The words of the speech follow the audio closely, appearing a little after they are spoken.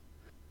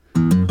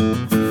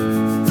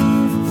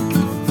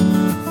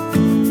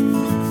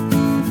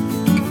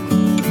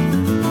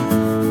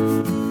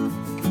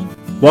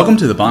Welcome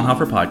to the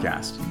Bonhoeffer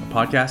Podcast, a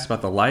podcast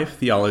about the life,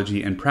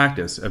 theology, and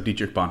practice of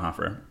Dietrich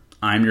Bonhoeffer.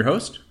 I'm your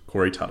host,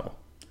 Corey Tuttle.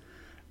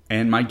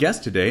 And my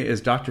guest today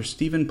is Dr.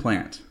 Stephen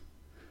Plant.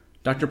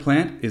 Dr.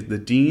 Plant is the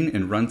Dean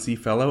and Runcie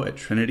Fellow at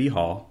Trinity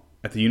Hall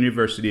at the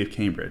University of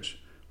Cambridge,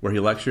 where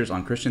he lectures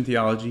on Christian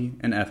theology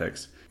and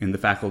ethics in the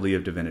Faculty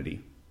of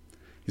Divinity.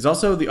 He's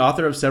also the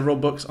author of several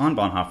books on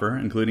Bonhoeffer,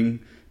 including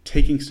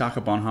Taking Stock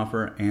of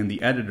Bonhoeffer and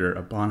the editor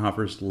of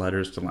Bonhoeffer's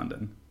Letters to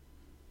London.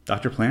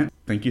 Dr. Plant,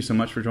 thank you so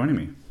much for joining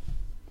me.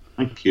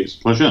 Thank you. It's a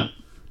pleasure.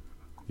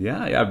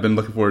 Yeah, I've been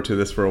looking forward to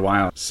this for a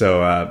while.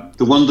 So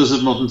the wonders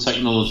of modern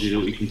technology that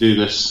we can do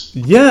this.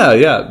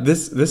 Yeah.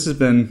 This has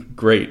been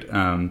great.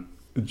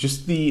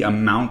 Just the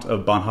amount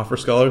of Bonhoeffer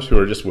scholars who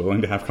are just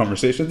willing to have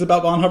conversations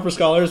about Bonhoeffer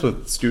scholars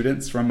with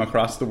students from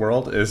across the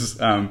world is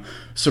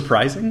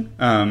surprising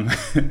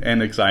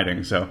and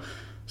exciting. So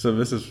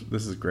this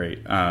is great.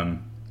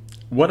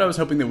 What I was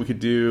hoping that we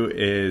could do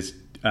is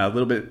a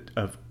little bit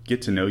of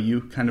get to know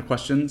you kind of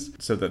questions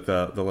so that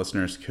the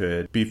listeners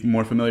could be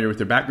more familiar with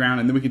your background,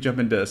 and then we could jump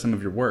into some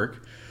of your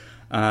work.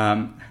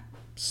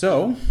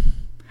 So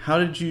how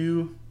did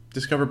you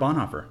discover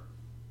Bonhoeffer?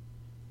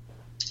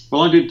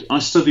 Well, I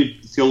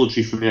studied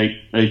theology from the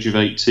age of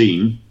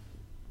 18,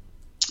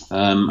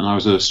 and I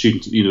was a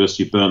student at the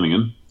University of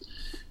Birmingham,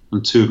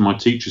 and two of my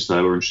teachers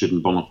there were interested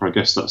in Bonhoeffer. I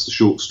guess that's the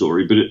short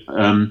story, but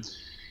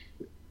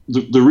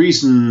the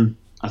reason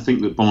I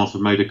think that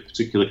Bonhoeffer made a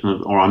particular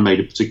I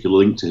made a particular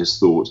link to his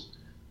thought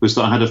was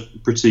that I had a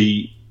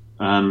pretty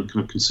kind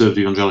of conservative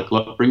evangelical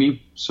upbringing.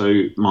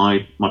 So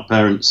my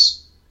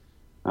parents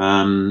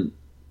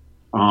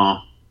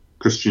are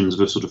Christians of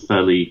a sort of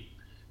fairly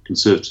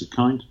conservative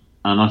kind,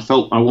 and I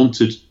felt I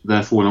wanted,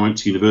 therefore, when I went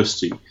to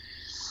university,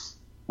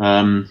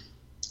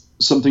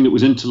 something that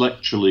was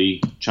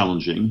intellectually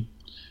challenging,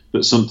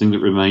 but something that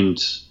remained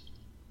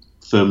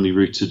firmly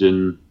rooted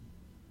in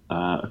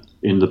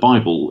the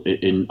Bible,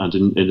 in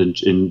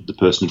the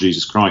person of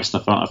Jesus Christ. I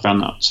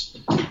found that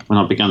when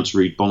I began to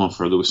read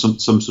Bonhoeffer, there was some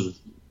sort of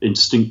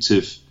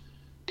instinctive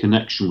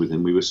connection with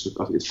him.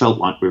 It felt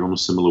like we were on a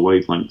similar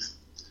wavelength.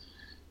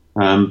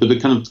 But the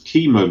kind of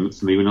key moment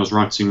for me when I was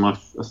writing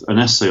an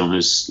essay on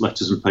his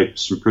Letters and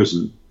Papers from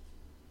Prison,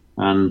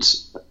 and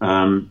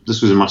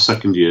this was in my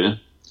second year,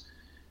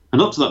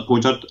 and up to that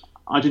point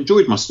I'd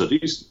enjoyed my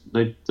studies.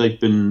 They'd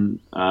been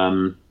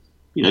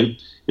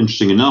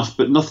interesting enough,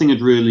 but nothing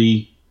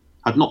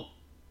had not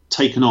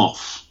taken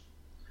off.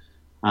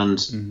 And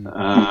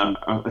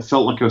I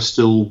felt like I was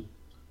still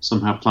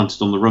somehow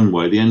planted on the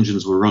runway. The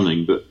engines were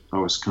running, but I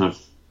was kind of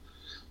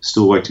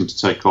still waiting to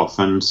take off.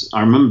 And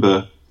I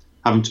remember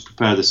having to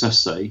prepare this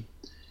essay,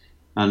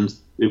 and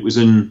it was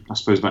I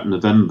suppose, about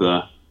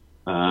November.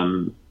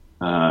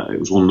 It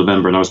was 1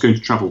 November, and I was going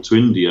to travel to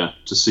India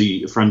to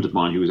see a friend of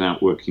mine who was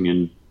out working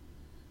in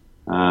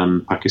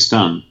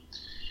Pakistan.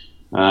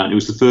 And it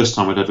was the first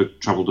time I'd ever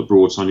travelled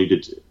abroad, so I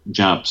needed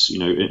jabs,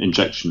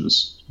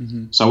 injections.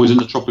 Mm-hmm. So I was in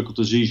the tropical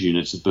disease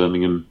unit of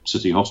Birmingham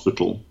City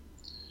Hospital,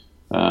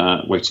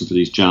 waiting for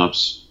these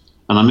jabs.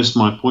 And I missed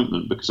my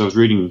appointment because I was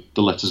reading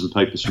the Letters and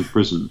Papers from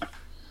Prison.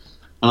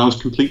 And I was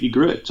completely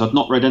gripped. I'd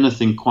not read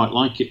anything quite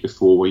like it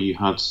before, where you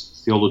had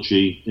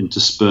theology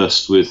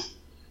interspersed with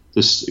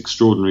this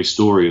extraordinary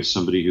story of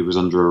somebody who was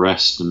under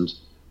arrest and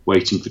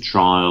waiting for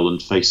trial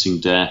and facing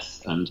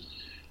death and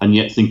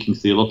yet thinking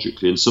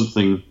theologically, and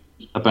something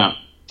about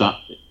that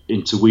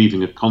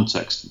interweaving of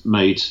context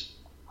made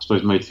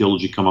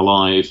theology come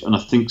alive. And I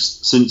think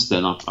since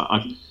then,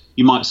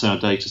 you might say I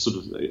date to sort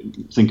of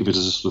think of it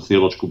as a sort of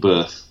theological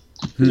birth.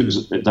 It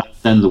was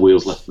then the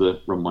wheels left the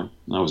runway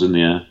and I was in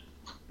the air.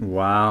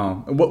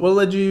 Wow. What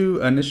led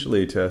you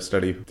initially to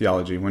study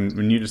theology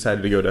when you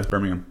decided to go to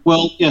Birmingham?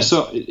 Well, yeah,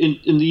 so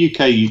in the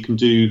UK you can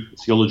do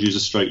theology as a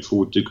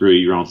straightforward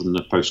degree rather than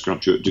a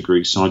postgraduate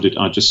degree. So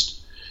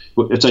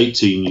at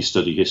 18, you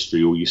study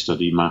history, or you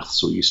study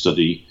maths, or you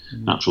study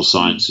natural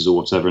sciences, or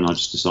whatever, and I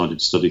just decided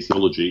to study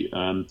theology.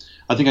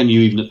 I think I knew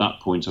even at that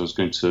point I was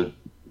going to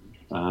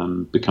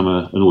become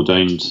an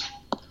ordained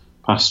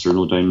pastor, an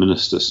ordained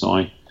minister.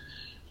 So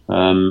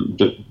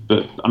but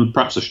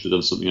perhaps I should have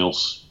done something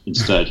else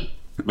instead.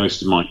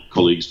 Most of my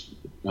colleagues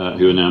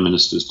who are now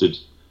ministers did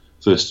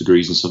first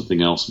degrees in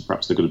something else, and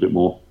perhaps they got a bit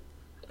more,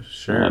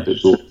 a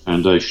bit more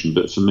foundation.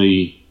 But for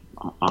me,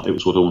 it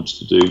was what I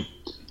wanted to do.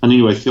 And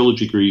anyway,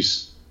 theology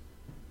degrees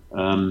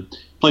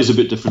plays a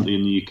bit differently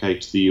in the UK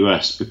to the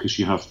US, because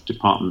you have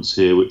departments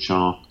here which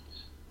are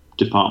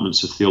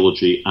departments of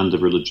theology and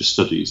of religious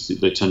studies.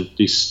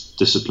 These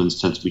disciplines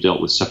tend to be dealt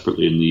with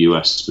separately in the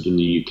US, but in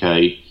the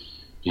UK,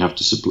 you have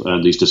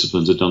these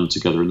disciplines are done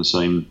together in the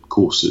same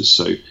courses.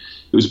 So it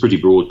was a pretty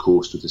broad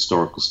course with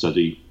historical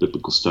study,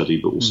 biblical study,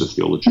 but also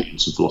theology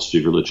and some philosophy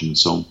of religion and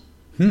so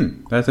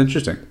on. That's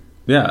interesting.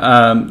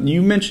 Yeah,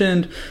 you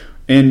mentioned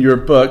in your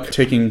book,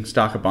 Taking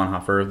Stock of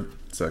Bonhoeffer,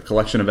 it's a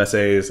collection of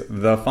essays.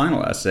 The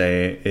final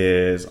essay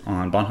is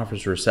on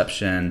Bonhoeffer's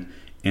reception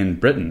in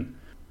Britain.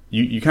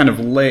 You kind of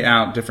lay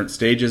out different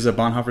stages of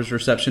Bonhoeffer's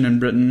reception in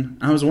Britain.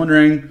 I was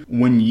wondering,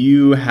 when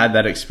you had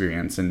that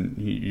experience and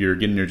you're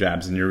getting your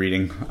jabs and you're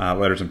reading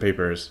Letters and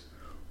Papers,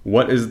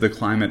 What is the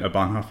climate of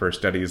Bonhoeffer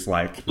studies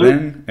like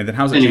then, and then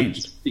how's it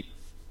changed?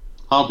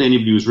 Hardly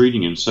anybody was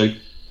reading him. So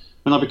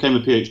when I became a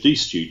PhD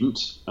student,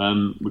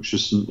 which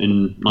was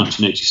in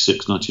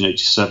 1986,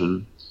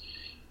 1987,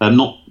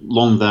 not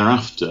long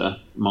thereafter,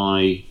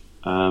 my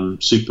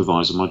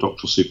supervisor, my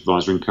doctoral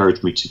supervisor,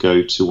 encouraged me to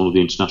go to one of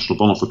the international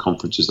Bonhoeffer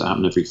conferences that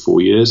happen every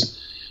 4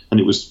 years. And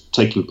it was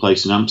taking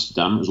place in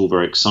Amsterdam. It was all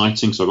very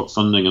exciting, so I got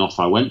funding and off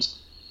I went.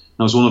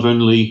 I was one of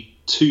only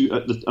two,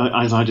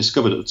 as I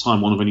discovered at the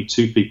time, one of only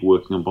two people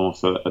working on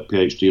Bonhoeffer at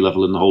PhD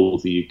level in the whole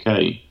of the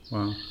UK.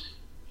 Wow.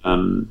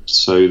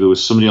 So there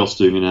was somebody else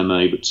doing an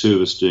MA, but two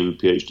of us doing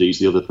PhDs.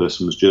 The other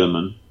person was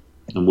German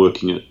and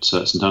working at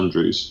St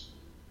Andrews.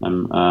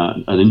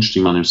 An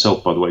interesting man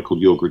himself, by the way,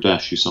 called Jörg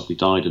Radesh, who sadly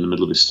died in the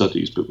middle of his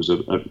studies, but was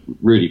a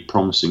really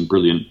promising,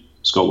 brilliant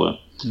scholar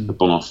at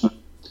Bonhoeffer.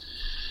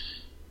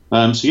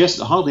 So yes,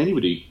 hardly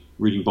anybody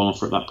reading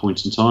Bonhoeffer at that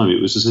point in time.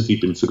 It was as if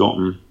he'd been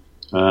forgotten.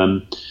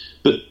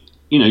 But,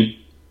 you know,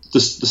 the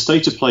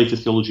state of play for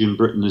theology in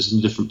Britain is in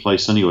a different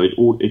place anyway.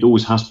 It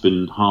always has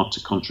been hard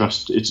to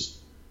contrast. It's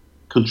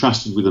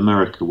contrasted with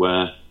America,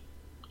 where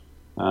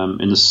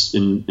in the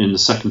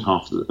second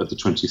half of the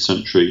 20th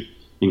century,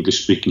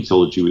 English-speaking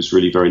theology was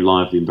really very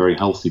lively and very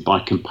healthy. By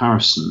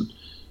comparison,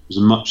 there was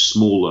a much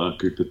smaller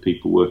group of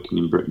people working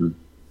in Britain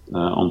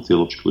on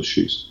theological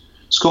issues.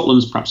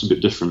 Scotland's perhaps a bit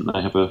different.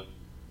 They have an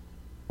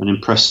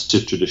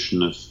impressive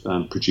tradition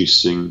of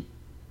producing,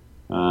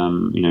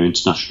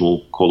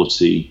 international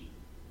quality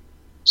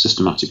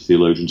systematic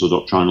theologians or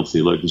doctrinal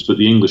theologians, but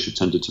the English have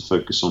tended to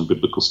focus on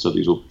biblical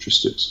studies or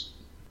patristics.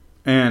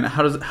 And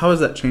how has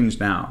that changed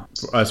now,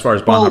 as far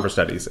as Bonhoeffer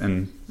studies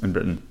in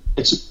Britain?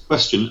 It's a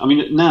question. I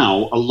mean,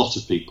 now a lot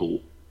of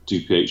people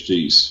do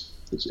PhDs.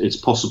 It's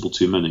possible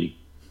too many.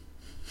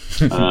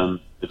 There's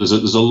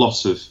a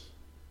lot of,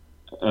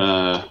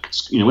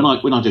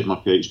 when I did my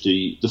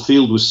PhD, the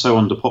field was so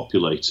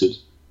underpopulated.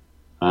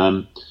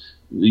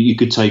 You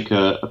could take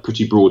a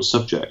pretty broad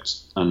subject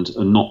and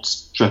not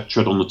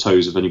tread on the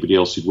toes of anybody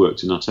else who'd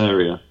worked in that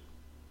area.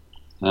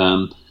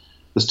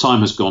 As time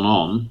has gone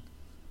on,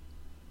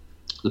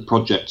 the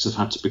projects have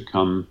had to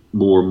become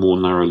more and more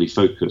narrowly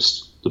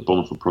focused, the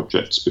Bonhoeffer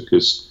projects,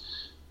 because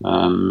there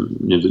are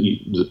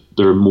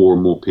more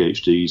and more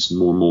PhDs and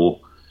more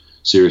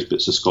serious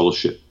bits of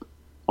scholarship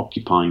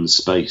occupying the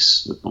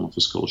space of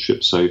Bonhoeffer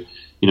scholarship. So,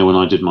 when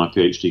I did my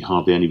PhD,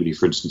 hardly anybody,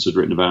 for instance, had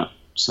written about,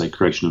 say,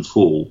 creation and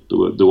fall.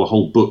 There were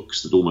whole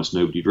books that almost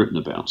nobody had written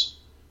about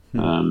in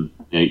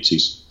the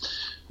 80s.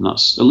 And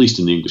that's, at least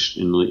in the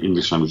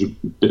English language, a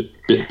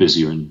bit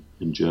busier in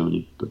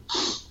Germany. But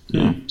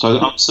yeah. So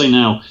I would say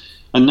now,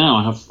 and now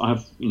I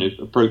have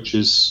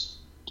approaches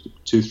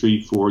 2,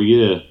 3, 4 a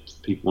year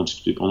for people wanting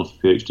to do Bonhoeffer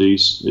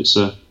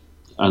PhDs.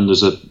 And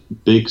there's a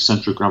big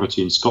centre of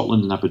gravity in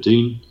Scotland, in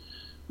Aberdeen,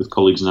 with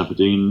colleagues in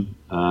Aberdeen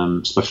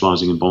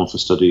specialising in Bonhoeffer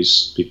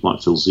studies. People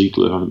like Phil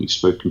Ziegler, who I think you've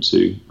spoken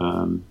to,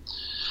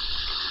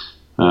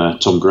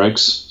 Tom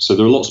Greggs. So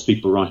there are lots of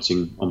people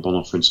writing on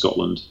Bonhoeffer in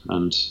Scotland,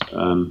 and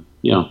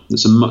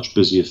it's a much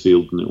busier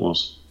field than it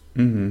was.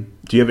 Mm-hmm.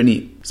 Do you have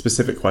any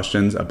specific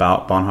questions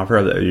about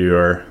Bonhoeffer that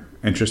you're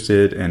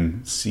interested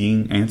in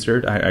seeing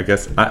answered? I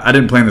guess I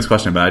didn't plan this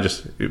question,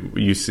 but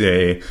you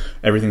say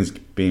everything's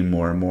being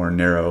more and more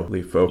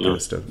narrowly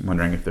focused. I'm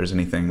wondering if there's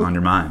anything on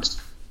your mind.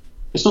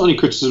 It's not any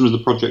criticism of the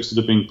projects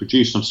that are being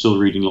produced. I'm still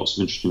reading lots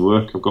of interesting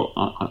work.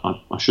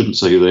 I shouldn't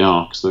say who they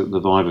are because the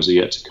vivas are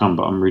yet to come,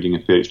 but I'm reading a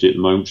PhD at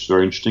the moment, which is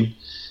very interesting.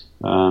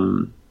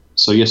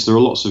 So yes, there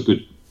are lots of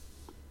good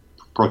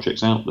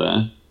projects out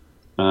there.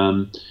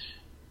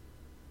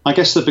 I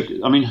guess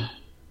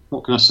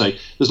what can I say?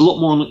 There's a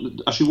lot more.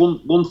 Actually,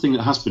 one thing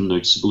that has been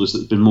noticeable is that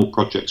there have been more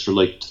projects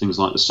related to things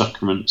like the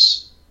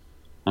sacraments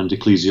and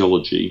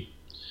ecclesiology.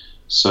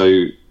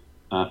 So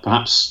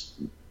perhaps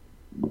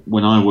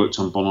when I worked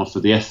on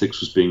Bonhoeffer, the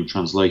ethics was being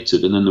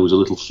translated, and then there was a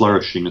little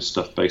flourishing of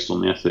stuff based on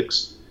the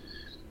ethics.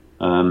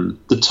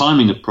 The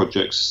timing of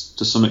projects,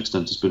 to some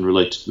extent, has been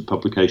related to the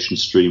publication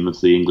stream of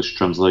the English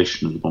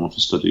translation of the Bonhoeffer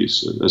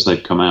studies. As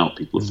they've come out,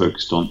 people have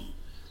focused on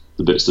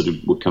the bits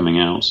that were coming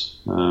out.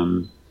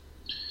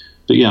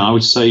 But yeah, I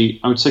would say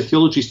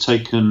theology's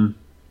taken.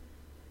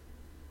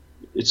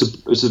 It's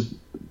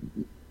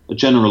a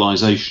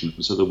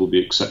generalisation, so there will be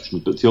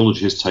exceptions. But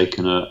theology has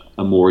taken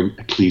a more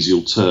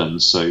ecclesial turn.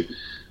 So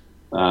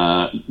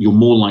you're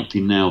more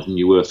likely now than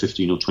you were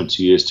 15 or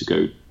 20 years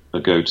ago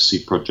to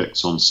see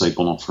projects on, say,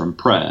 Bonhoeffer and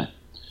prayer,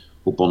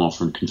 or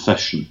Bonhoeffer and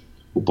confession,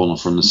 or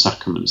Bonhoeffer and the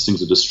sacraments,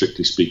 things that are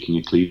strictly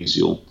speaking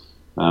ecclesial.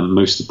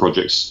 Most of the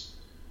projects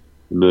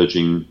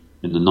emerging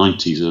in the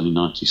 90s, early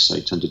 90s,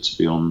 say, tended to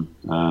be on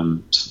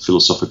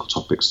philosophical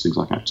topics, things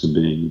like acting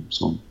being, and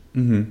so on.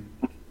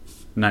 Mm-hmm.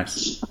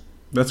 Nice.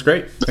 That's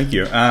great. Thank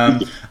you. I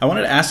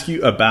wanted to ask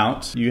you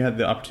about, you had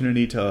the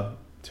opportunity to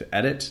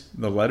edit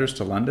the Letters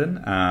to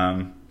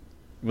London,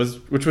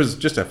 which was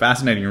just a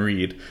fascinating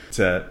read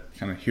to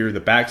kind of hear the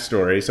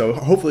backstory. So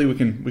hopefully we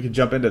can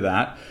jump into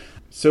that.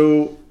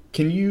 So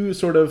Can you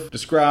sort of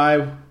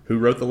describe who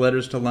wrote the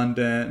letters to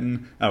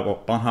London?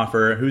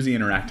 Bonhoeffer, who's he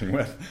interacting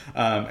with?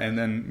 And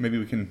then maybe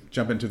we can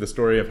jump into the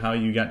story of how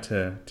you got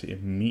to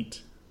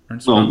meet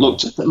Ernst Cromwell.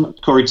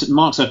 Look, Corey, 10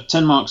 marks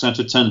out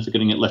of 10 for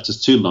getting it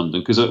letters to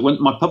London, because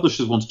when my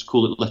publishers wanted to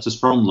call it letters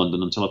from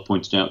London until I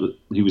pointed out that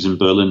he was in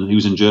Berlin, he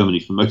was in Germany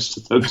for most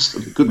of those, so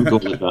they couldn't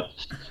call it that.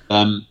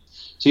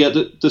 So yeah,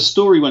 the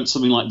story went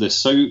something like this.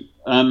 So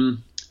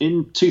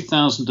in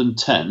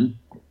 2010,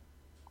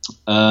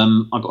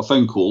 I got a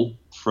phone call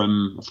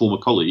from a former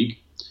colleague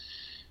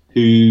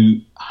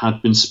who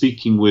had been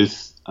speaking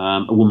with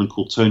a woman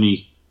called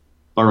Toni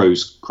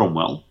Burroughs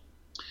Cromwell,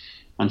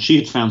 and she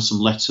had found some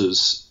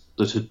letters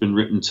that had been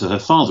written to her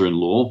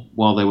father-in-law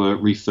while they were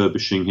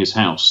refurbishing his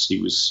house. He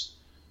was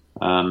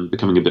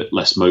becoming a bit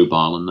less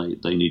mobile,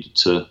 and they needed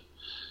to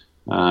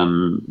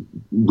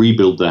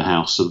rebuild their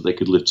house so that they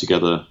could live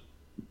together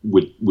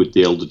with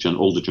the older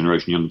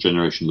generation, younger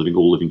generation,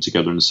 all living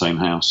together in the same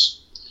house.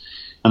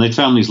 And they'd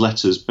found these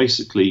letters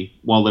basically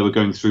while they were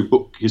going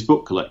through his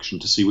book collection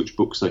to see which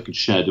books they could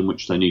shed and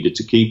which they needed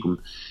to keep. And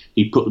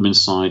he put them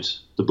inside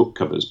the book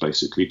covers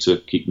basically to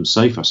keep them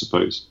safe, I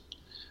suppose,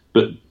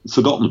 but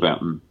forgotten about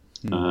them.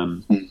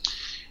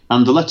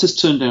 And the letters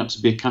turned out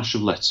to be a cache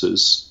of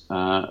letters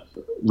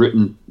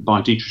written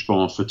by Dietrich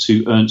Bonhoeffer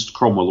to Ernst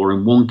Cromwell, or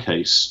in one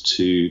case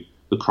to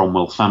the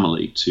Cromwell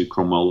family, to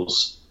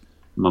Cromwell's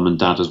mum and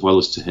dad as well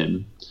as to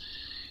him.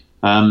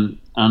 And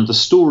the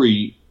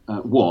story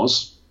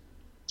was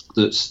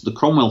that the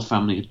Cromwell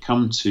family had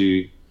come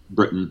to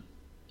Britain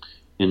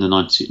in the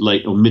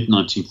late or mid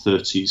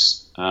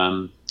 1930s.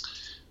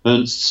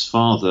 Ernst's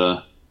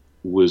father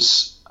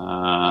was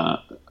a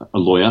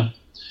lawyer,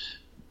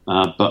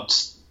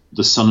 but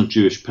the son of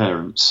Jewish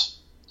parents,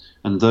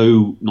 and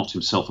though not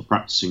himself a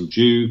practicing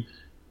Jew,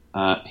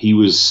 he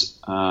was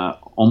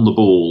on the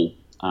ball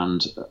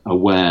and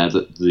aware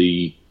that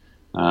the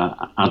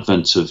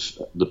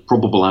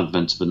probable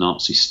advent of a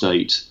Nazi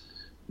state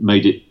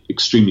made it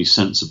extremely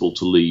sensible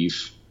to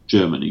leave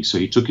Germany. So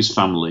he took his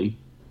family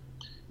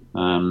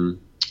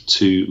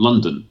to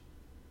London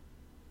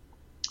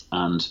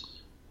and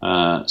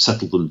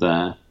settled them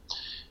there.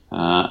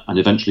 And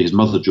eventually his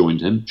mother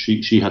joined him.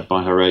 She had,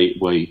 by her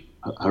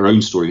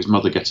own story, his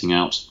mother getting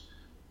out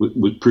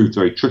proved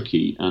very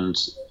tricky, and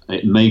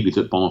it may be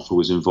that Bonhoeffer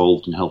was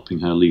involved in helping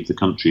her leave the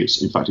country.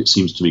 In fact, it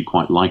seems to me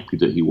quite likely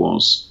that he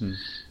was.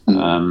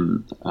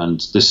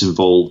 And this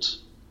involved...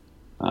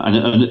 And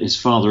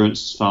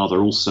Ernst's father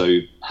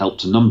also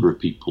helped a number of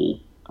people,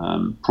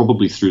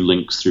 probably through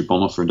links through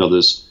Bonhoeffer and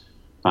others.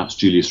 Perhaps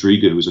Julius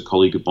Rieger, who was a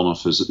colleague of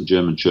Bonhoeffer's at the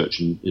German church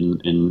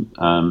in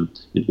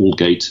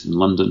Aldgate in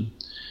London,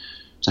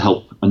 to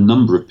help a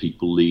number of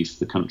people leave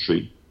the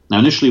country. Now,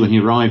 initially, when he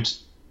arrived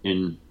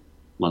in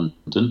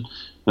London,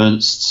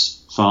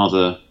 Ernst's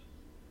father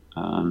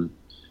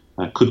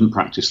couldn't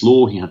practice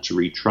law. He had to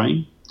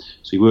retrain.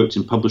 So he worked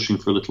in publishing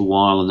for a little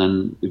while and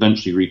then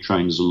eventually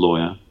retrained as a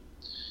lawyer.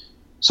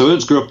 So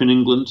Ernst grew up in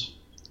England,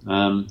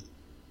 and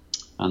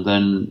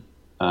then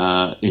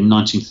in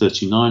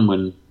 1939,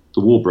 when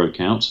the war broke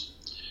out,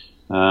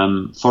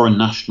 foreign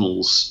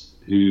nationals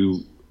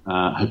who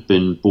had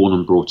been born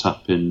and brought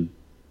up in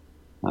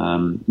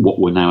what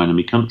were now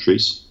enemy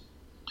countries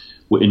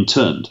were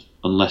interned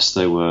unless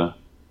they were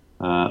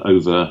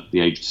over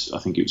the age, I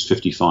think it was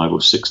 55 or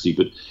 60,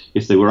 but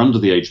if they were under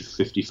the age of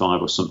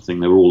 55 or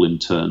something, they were all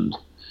interned.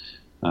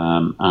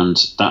 And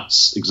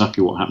that's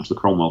exactly what happened to the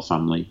Cromwell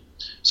family.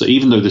 So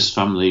even though this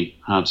family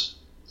had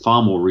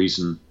far more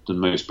reason than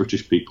most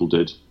British people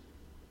did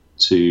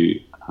to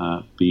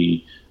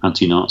be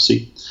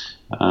anti-Nazi,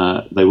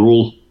 they were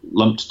all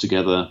lumped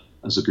together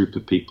as a group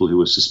of people who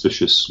were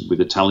suspicious, with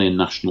Italian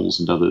nationals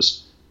and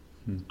others,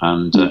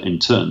 and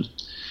interned.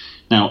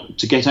 Now,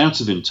 to get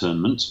out of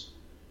internment,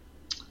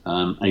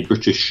 a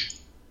British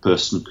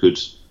person could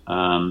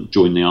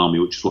join the army,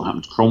 which is what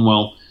happened to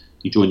Cromwell.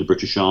 He joined the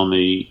British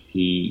Army.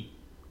 He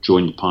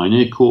joined the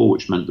Pioneer Corps,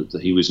 which meant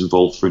that he was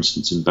involved, for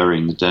instance, in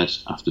burying the dead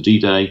after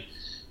D-Day,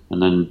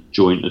 and then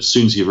as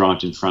soon as he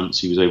arrived in France,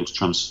 he was able to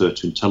transfer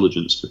to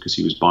intelligence because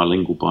he was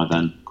bilingual by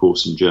then, of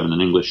course, in German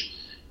and English,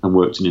 and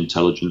worked in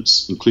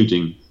intelligence,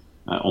 including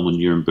on the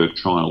Nuremberg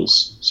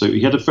trials. So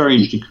he had a very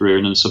interesting career,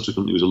 and then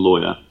subsequently was a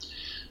lawyer.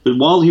 But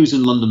while he was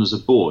in London as a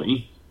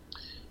boy,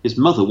 his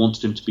mother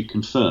wanted him to be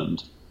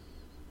confirmed.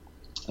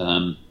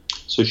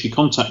 So she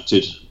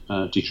contacted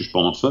Dietrich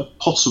Bonhoeffer,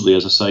 possibly,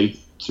 as I say,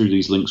 through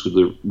these links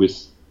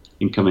with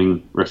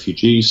incoming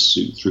refugees,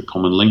 through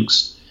common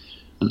links,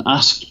 and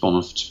asked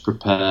Bonhoeffer to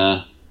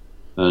prepare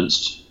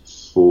Ernst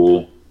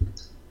for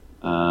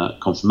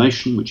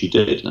confirmation, which he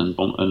did,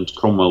 and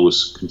Cromwell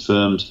was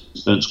confirmed.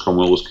 Ernst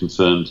Cromwell was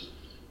confirmed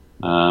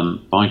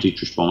by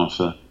Dietrich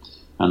Bonhoeffer,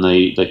 and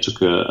they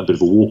took a bit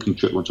of a walking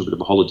trip, went on a bit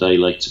of a holiday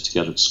later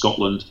together to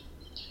Scotland,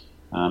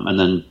 and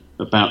then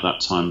about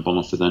that time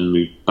Bonhoeffer then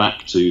moved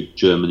back to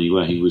Germany,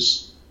 where he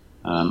was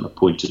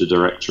appointed a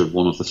director of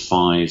one of the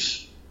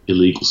 5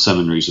 illegal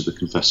seminaries of the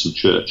Confessing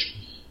Church.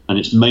 And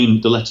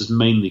the letters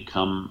mainly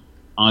come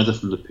either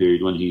from the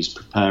period when he's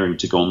preparing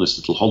to go on this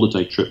little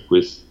holiday trip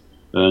with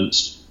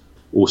Ernst,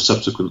 or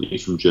subsequently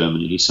from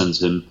Germany. He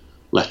sends him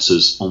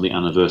letters on the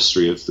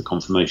anniversary of the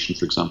confirmation,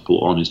 for example,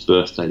 or on his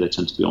birthday. They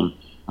tend to be on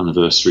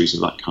anniversaries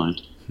of that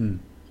kind.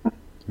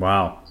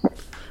 Wow.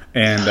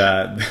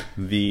 And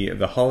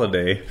the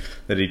holiday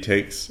that he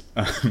takes,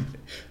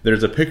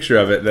 there's a picture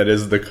of it that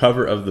is the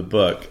cover of the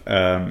book,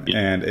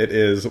 and it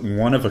is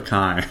one of a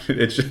kind.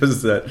 It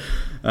shows that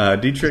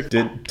Dietrich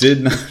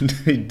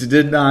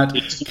did not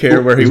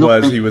care where he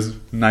was. He was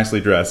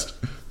nicely dressed.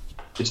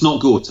 It's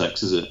not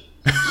Gore-Tex, is it?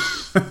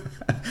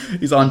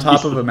 He's on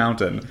top of a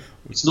mountain.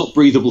 It's not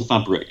breathable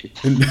fabric.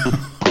 No,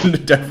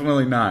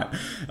 definitely not.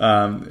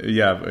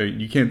 Yeah,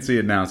 you can't see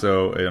it now,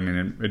 so I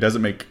mean, it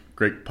doesn't make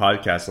great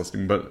podcast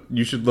listening, but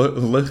you should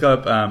look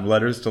up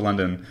Letters to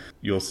London.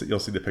 You'll see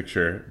the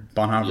picture.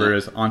 Bonhoeffer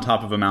is on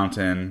top of a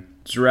mountain,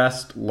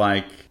 dressed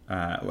like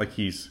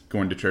he's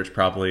going to church,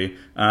 probably.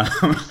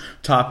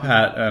 Top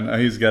hat,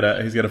 and he's got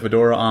a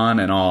fedora on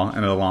and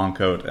and a long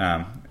coat.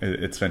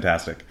 It's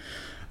fantastic.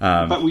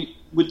 In fact,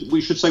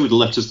 we should say with the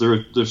letters,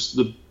 there's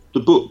the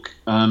book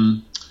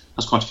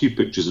has quite a few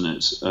pictures in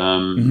it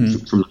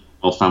from the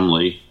royal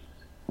family.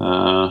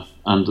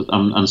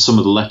 And some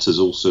of the letters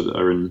also that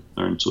are in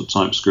sort of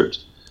typescript.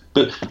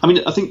 But I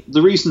mean, I think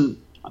the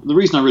reason I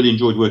really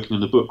enjoyed working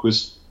on the book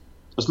was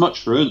as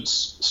much for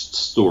Ernst's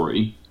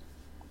story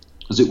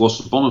as it was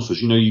for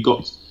Bonhoeffer's. You know, you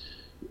got,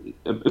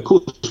 of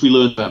course, we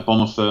learned about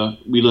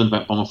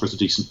Bonhoeffer as a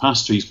decent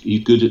pastor.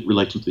 He's good at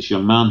relating to this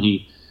young man.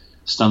 He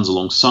stands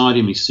alongside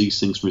him. He sees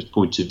things from his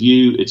point of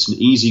view. It's an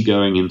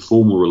easygoing,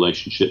 informal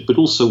relationship, but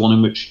also one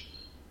in which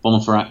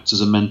Bonhoeffer acts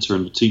as a mentor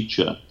and a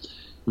teacher.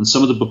 And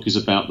some of the book is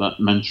about that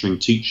mentoring,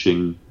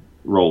 teaching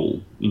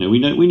role. You know, we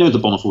know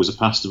that Bonhoeffer was a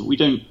pastor, but we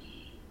don't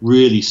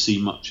really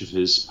see much of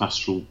his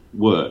pastoral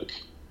work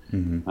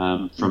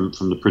from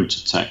the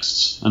printed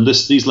texts. And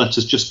these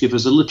letters just give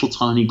us a little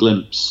tiny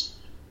glimpse.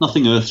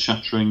 Nothing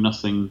earth-shattering,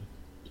 nothing,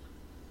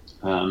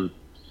 no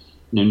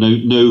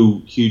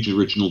huge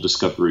original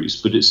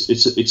discoveries. But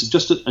it's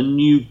just a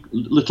new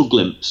little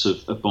glimpse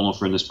of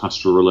Bonhoeffer and this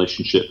pastoral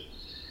relationship.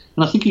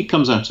 And I think he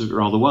comes out of it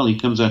rather well. He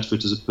comes out of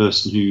it as a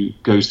person who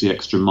goes the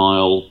extra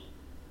mile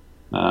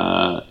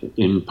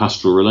in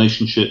pastoral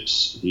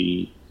relationships.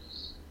 And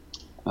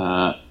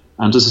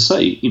as I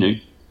say, you know,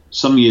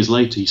 some years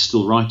later, he's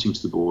still writing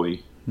to the boy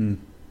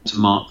to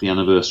mark the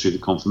anniversary of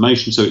the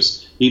confirmation. So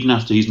it's even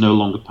after he's no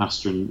longer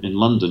pastor in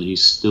London,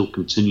 he's still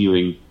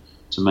continuing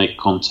to make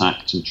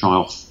contact and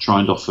try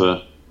and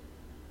offer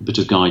a bit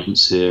of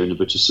guidance here and a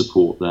bit of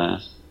support there.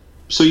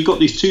 So you've got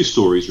these two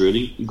stories,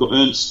 really. You've got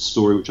Ernst's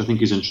story, which I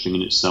think is interesting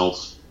in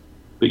itself,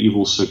 but you've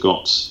also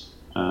got...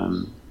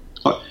 I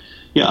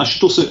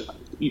should also...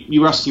 You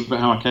were asking about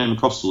how I came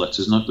across the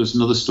letters, and there's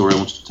another story I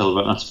wanted to tell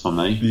about that, if I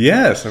may.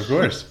 Yes, of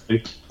course.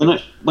 I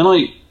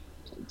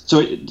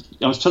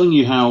was telling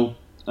you how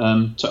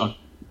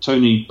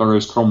Tony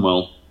Burroughs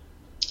Cromwell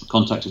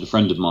contacted a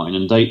friend of mine,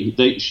 and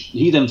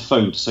he then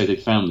phoned to say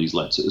they'd found these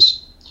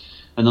letters,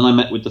 and then I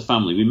met with the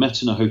family. We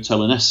met in a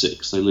hotel in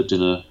Essex. They live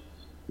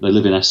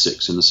in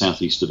Essex in the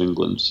southeast of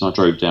England. So I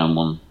drove down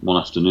one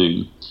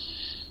afternoon,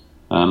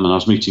 and I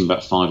was meeting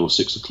about 5 or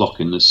 6 o'clock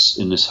in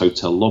this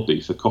hotel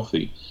lobby for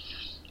coffee.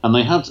 And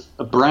they had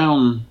a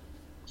brown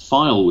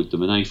file with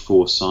them, an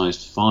A4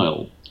 sized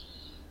file,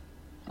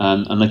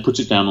 and they put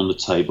it down on the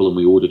table, and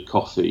we ordered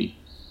coffee,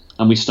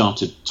 and we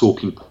started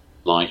talking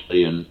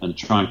politely and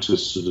trying to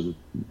sort of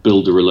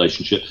build a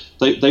relationship.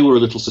 They were a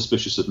little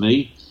suspicious of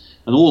me.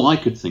 And all I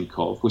could think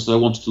of was that I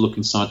wanted to look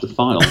inside the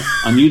file.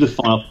 I knew the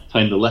file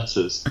contained the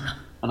letters,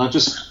 and I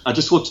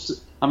just wanted to.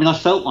 I mean, I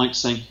felt like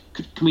saying,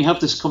 "Can we have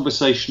this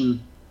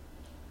conversation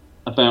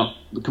about?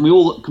 Can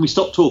we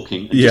stop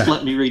talking and just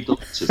let me read the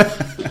letters?"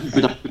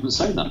 But I couldn't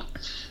say that.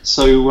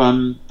 So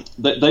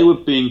they were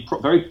being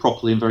very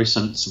properly and very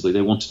sensibly.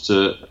 They wanted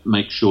to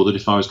make sure that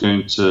if I was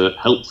going to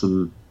help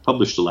them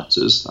publish the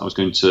letters, I was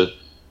going to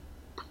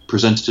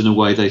present it in a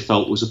way they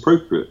felt was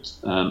appropriate,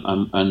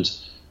 and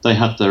they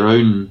had their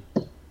own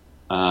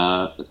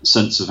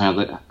sense of how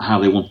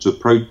they wanted to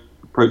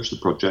approach the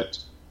project.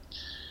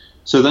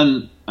 So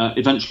then,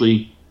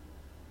 eventually,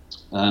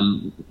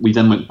 we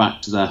then went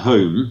back to their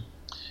home,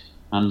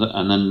 and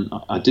then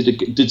I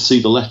did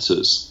see the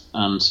letters,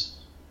 and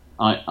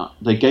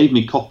they gave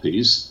me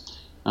copies,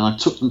 and I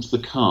took them to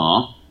the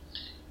car,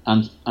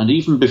 and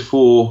even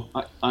before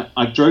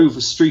I drove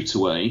a street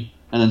away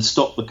and then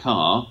stopped the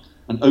car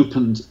and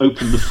opened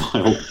the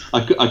file.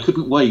 I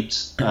couldn't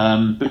wait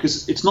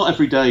because it's not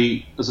every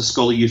day as a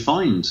scholar you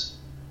find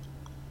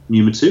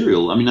new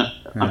material. I mean,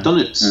 I've done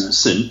it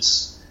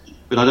since,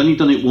 but I'd only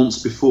done it once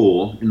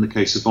before. In the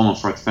case of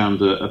Bonhoeffer, I'd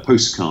found a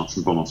postcard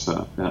from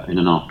Bonhoeffer in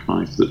an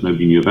archive that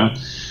nobody knew about.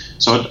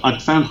 So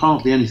I'd found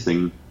hardly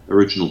anything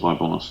original by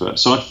Bonhoeffer.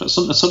 So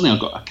suddenly I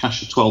got a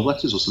cache of 12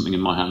 letters or something in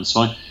my hand.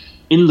 So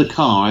in the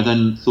car, I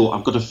then thought,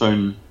 I've got to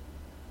phone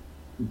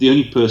the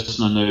only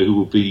person I know who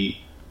will be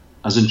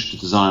as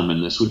interested as I am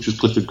in this, which was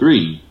Clifford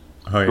Green,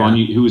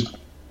 who was,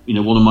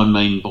 one of my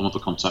main Bonhoeffer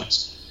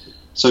contacts.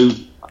 So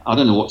I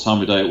don't know what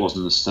time of day it was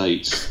in the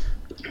States,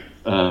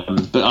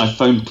 but I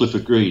phoned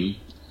Clifford Green,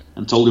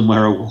 and told him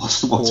where I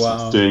was and what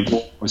I was doing.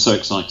 I was so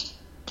excited.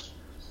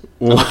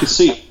 And I could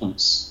see it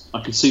once.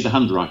 I could see the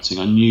handwriting.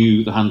 I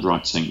knew the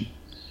handwriting.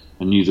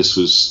 I knew this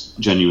was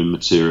genuine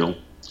material.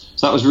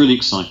 So that was really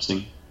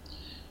exciting.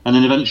 And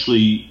then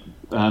eventually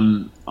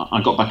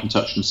I got back in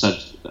touch and said,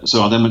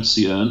 so I then went to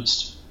see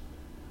Ernst,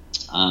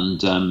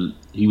 and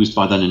he was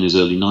by then in his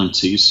early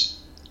 90s,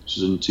 which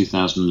was in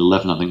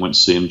 2011, I think. Went to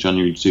see him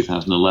January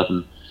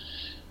 2011.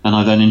 And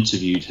I then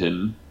interviewed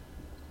him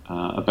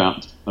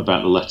about the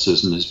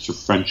letters and his sort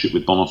of friendship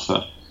with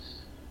Bonhoeffer.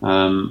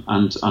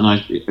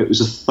 It was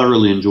a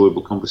thoroughly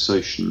enjoyable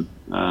conversation,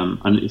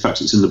 and in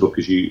fact, it's in the book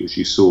as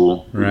you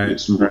saw. Right.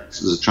 There's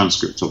a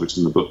transcript of it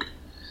in the book.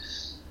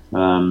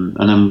 And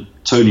then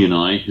Tony and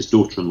I, his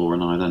daughter-in-law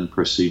and I, then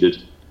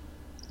proceeded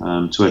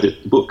to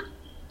edit the book.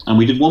 And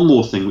we did one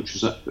more thing, which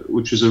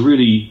was a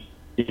really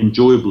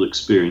enjoyable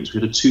experience. We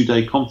had a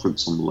 2-day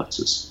conference on the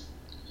letters.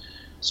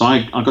 So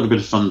I got a bit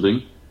of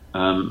funding,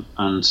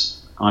 and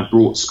I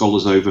brought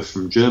scholars over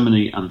from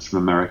Germany and from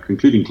America,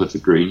 including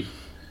Clifford Green.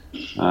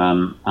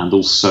 And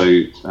also,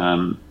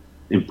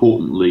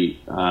 importantly,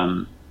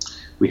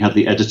 we had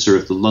the editor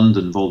of the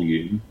London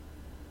volume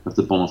of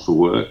the Bonhoeffer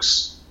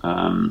works,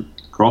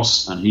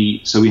 Cross,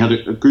 and so we had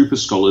a group of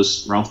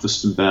scholars, Ralph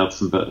Fustenberg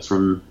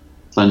from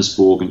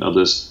Flensburg and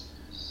others,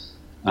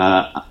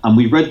 and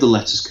we read the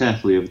letters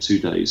carefully over 2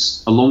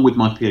 days, along with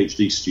my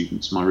PhD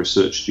students, my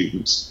research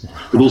students,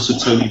 but also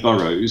Tony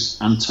Burrows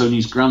and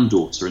Tony's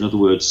granddaughter, in other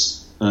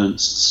words,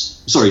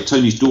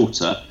 Tony's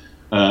daughter,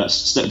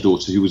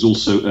 stepdaughter, who was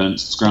also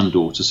Ernst's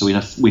granddaughter. So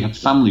we had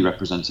family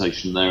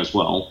representation there as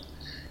well,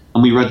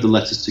 and we read the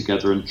letters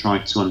together and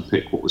tried to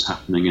unpick what was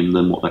happening in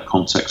them, what their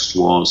context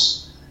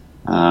was,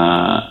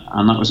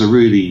 and that was a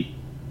really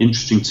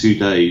interesting 2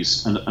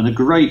 days, and a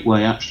great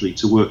way actually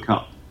to work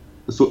up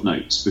the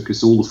footnotes,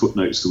 because all the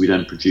footnotes that we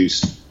then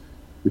produced,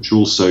 which were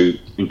also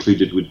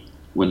included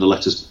when the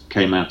letters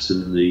came out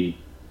in the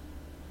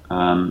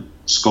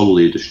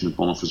scholarly edition of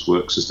Bonhoeffer's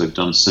works, as they've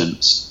done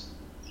since.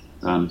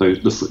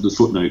 The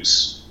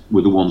footnotes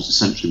were the ones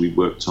essentially we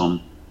worked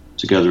on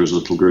together as a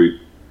little group.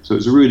 So it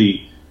was a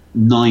really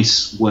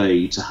nice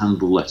way to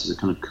handle letters, a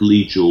kind of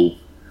collegial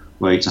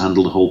way to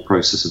handle the whole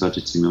process of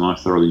editing them. I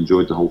thoroughly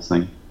enjoyed the whole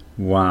thing.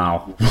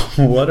 Wow.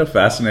 What a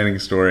fascinating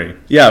story.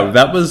 Yeah,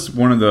 that was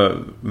one of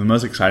the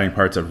most exciting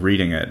parts of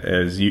reading it,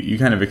 is you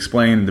kind of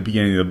explain in the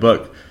beginning of the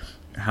book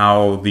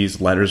how these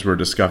letters were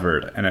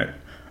discovered. And I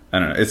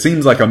don't know, it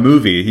seems like a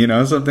movie,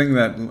 something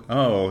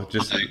that,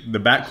 just the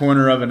back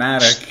corner of an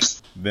attic,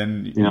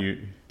 then you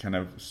kind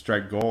of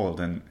strike gold.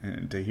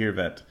 And to hear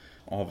that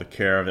all the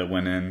care that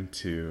went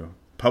into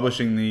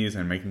publishing these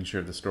and making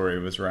sure the story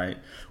was right.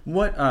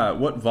 What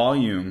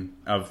volume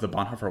of the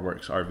Bonhoeffer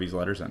works are these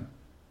letters in?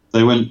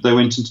 They went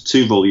into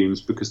 2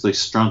 volumes because they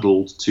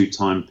straddled 2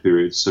 time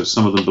periods. So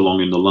some of them belong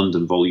in the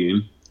London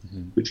volume,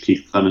 which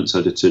Keith Clements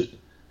edited,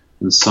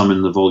 and some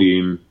in the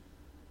volume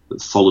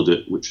that followed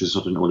it, which is,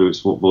 I don't know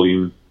what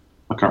volume,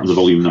 I can't remember the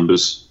volume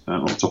numbers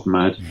off the top of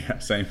my head. Yeah,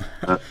 same.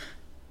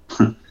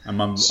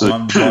 I'm on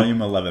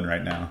volume 11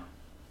 right now.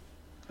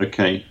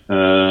 Okay,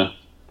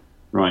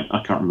 right, I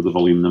can't remember the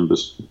volume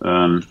numbers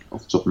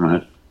off the top of my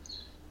head.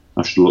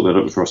 I should look that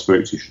up before I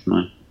spoke to you,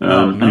 shouldn't I?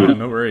 Anyway,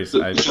 no worries.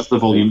 The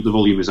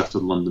volume is after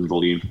the London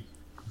volume.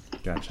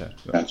 Gotcha.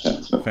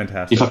 Fantastic.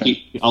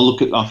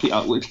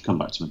 It'll come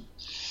back to me.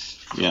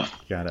 Yeah.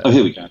 Got it. Oh,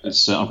 here we go. I've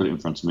got it in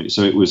front of me.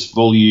 So it was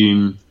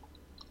volume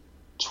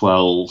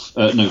 12,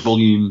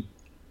 volume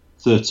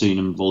 13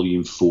 and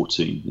volume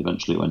 14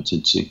 eventually it went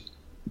into.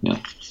 Yeah.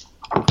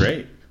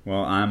 Great.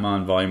 Well, I'm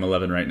on volume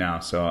 11 right now,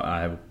 so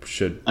I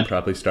should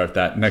probably start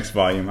that next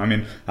volume. I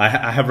mean, I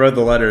have read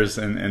the letters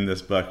in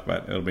this book,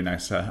 but it'll be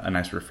nice, a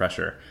nice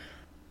refresher.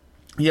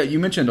 Yeah, you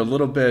mentioned a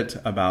little bit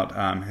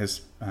about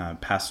his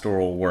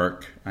pastoral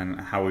work and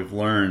how we've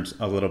learned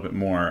a little bit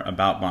more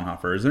about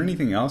Bonhoeffer. Is there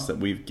anything else that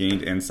we've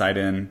gained insight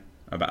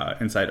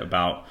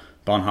about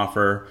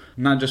Bonhoeffer,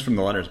 not just from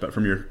the letters, but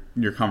from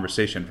your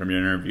conversation, from your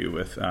interview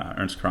with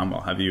Ernst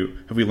Cromwell? Have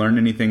we learned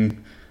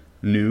anything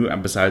new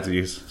besides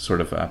these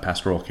sort of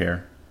pastoral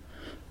care?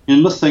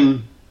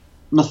 Nothing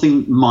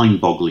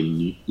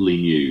mind-bogglingly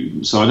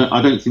new. So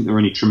I don't think there are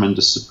any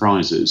tremendous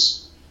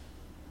surprises.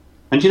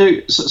 And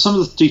some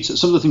of the details,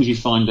 some of the things you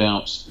find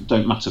out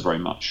don't matter very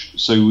much.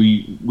 So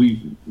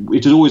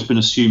it had always been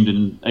assumed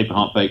in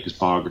Eberhard Baker's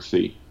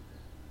biography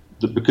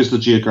that because the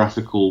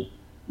geographical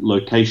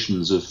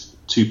locations of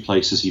 2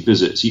 places he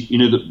visits,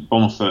 that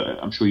Bonhoeffer,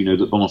 I'm sure you know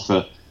that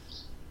Bonhoeffer,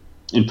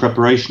 in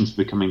preparation for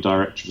becoming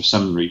director of a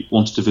seminary,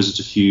 wanted to visit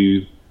a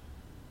few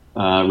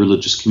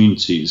religious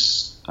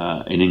communities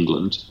in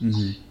England,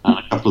 and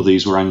a couple of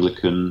these were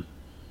Anglican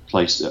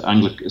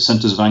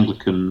centres of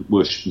Anglican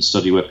worship and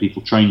study where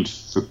people trained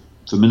for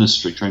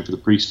ministry, trained for the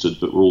priesthood,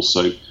 but were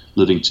also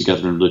living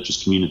together in a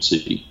religious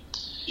community.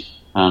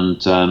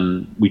 And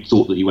we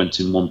thought that he went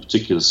in one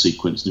particular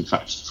sequence, and in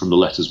fact, from the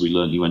letters we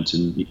learn he went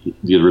in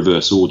the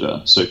reverse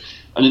order. So,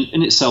 and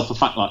in itself, a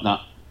fact like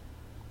that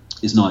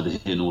is neither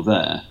here nor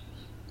there.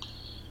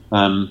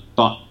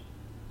 But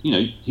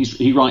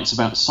he writes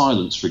about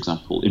silence, for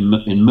example, in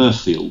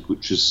Mirfield,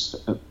 which is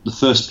the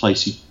first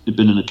place he'd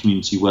been in a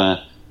community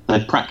where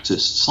they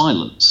practiced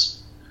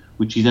silence,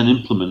 which he then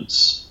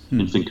implements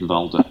in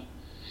Finkenwalde.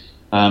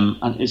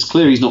 And it's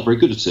clear he's not very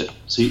good at it.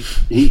 So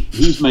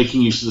he's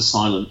making use of the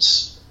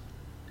silence.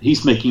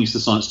 He's making use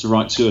of the silence to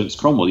write to Ernst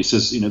Cromwell. He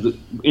says, that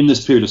in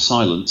this period of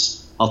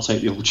silence, I'll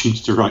take the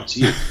opportunity to write to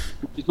you,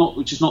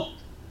 which is not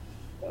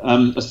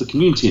as the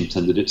community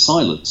intended it.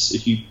 Silence.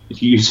 If you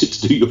use it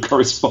to do your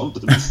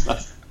correspondence.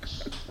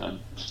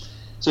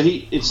 So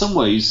in some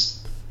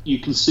ways, you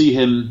can see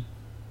him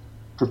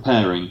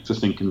preparing for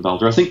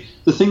Finkenwalde. I think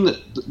the thing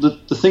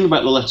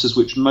about the letters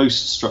which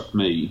most struck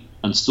me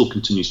and still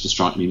continues to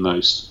strike me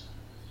most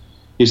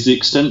is the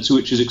extent to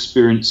which his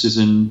experiences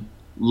in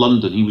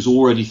London. He was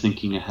already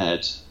thinking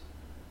ahead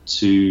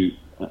to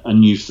a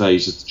new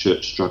phase of the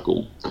church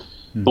struggle.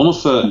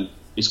 Bonhoeffer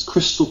is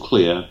crystal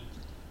clear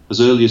as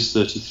early as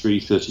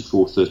 33,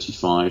 34,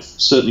 35,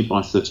 certainly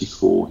by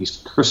 34, he's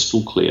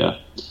crystal clear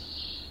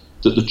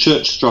that the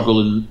church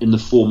struggle in the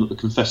form that the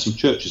confessing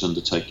church is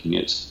undertaking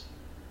it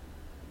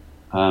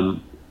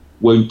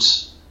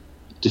won't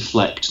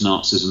deflect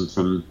Nazism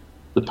from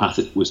the path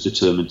it was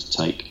determined to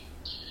take.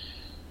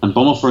 And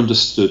Bonhoeffer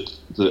understood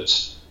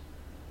that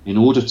in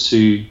order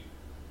to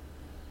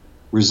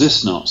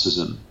resist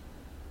Nazism,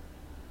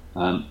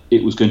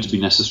 it was going to be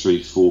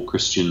necessary for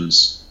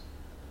Christians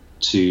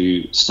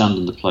to stand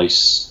in the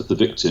place of the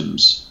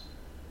victims.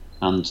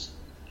 And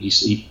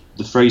the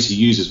phrase he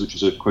uses, which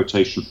is a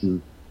quotation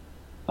from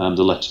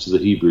the letter to the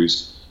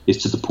Hebrews, is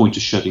to the point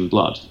of shedding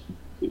blood.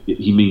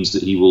 He means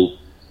that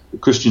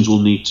Christians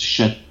will need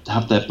to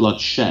have their blood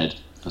shed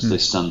as they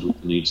stand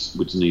with the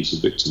needs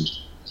of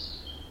victims.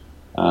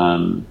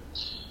 And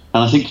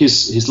I think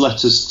his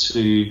letters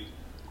to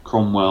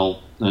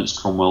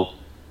Ernst Cromwell,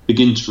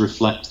 begin to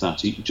reflect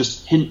that. He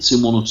just hints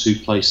in one or two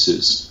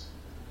places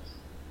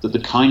that the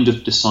kind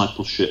of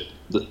discipleship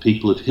that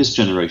people of his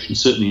generation,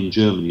 certainly in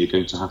Germany, are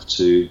going to have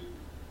to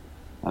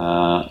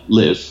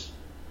live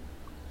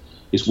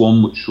is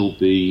one which will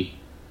be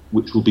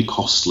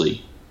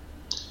costly.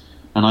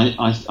 And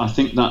I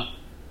think that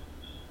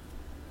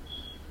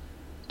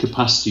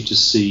capacity to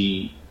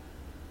see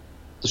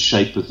the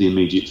shape of the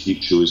immediate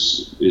future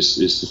is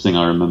the thing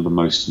I remember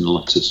most in the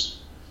letters.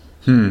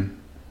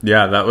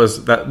 Yeah,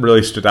 that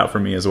really stood out for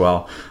me as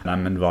well.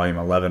 I'm in volume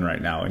 11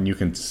 right now, and you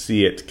can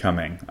see it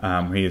coming.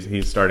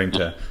 He's starting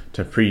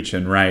to preach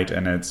and write,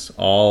 and it's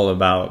all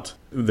about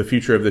the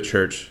future of the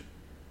church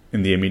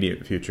in the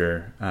immediate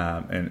future,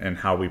 and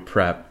how we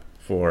prep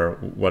for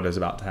what is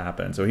about to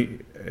happen. So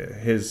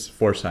his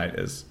foresight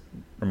is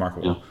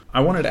remarkable. Yeah. I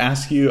wanted to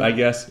ask you, I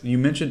guess, you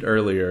mentioned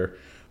earlier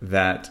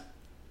that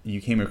you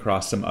came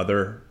across some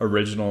other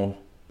original,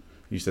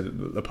 you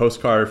said the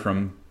postcard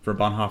from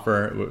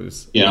Bonhoeffer,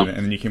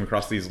 and then you came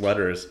across these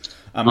letters.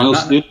 The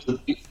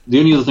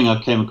only other thing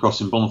I came across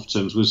in Bonhoeffer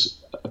terms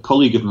was a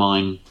colleague of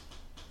mine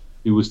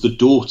who was the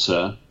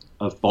daughter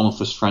of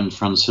Bonhoeffer's friend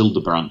Franz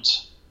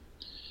Hildebrandt.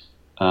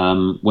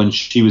 When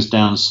she was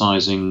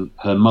downsizing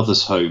her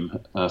mother's home,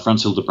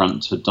 Franz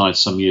Hildebrandt had died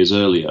some years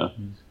earlier,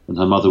 and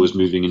her mother was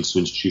moving into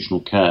institutional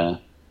care.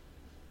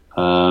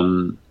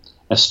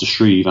 Esther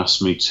Shreve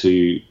asked me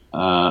to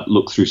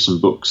look through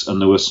some books,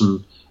 and there were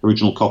some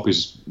original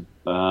copies.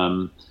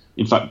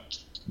 In fact,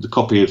 the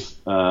copy of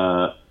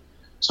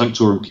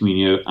Sanctorum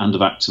Communio and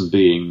of Actum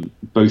Being,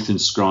 both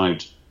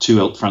inscribed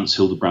to Franz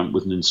Hildebrandt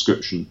with an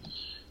inscription.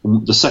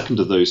 And the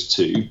second of those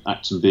two,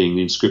 Actum Being,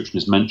 the inscription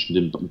is mentioned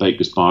in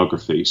Baker's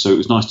biography. So it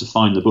was nice to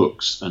find the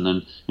books. And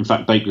then, in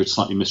fact, Baker had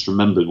slightly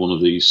misremembered one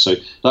of these. So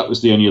that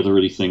was the only other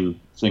really thing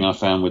I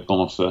found with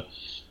Bonhoeffer.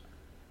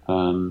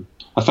 I'm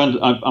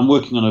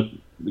working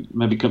on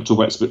maybe come to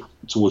Wex a bit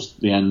towards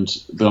the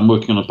end, but I'm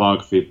working on a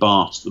biography of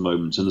Barth at the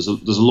moment, and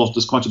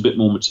there's quite a bit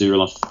more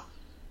material I've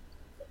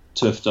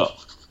turfed up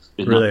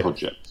in that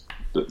project,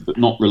 but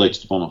not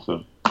related to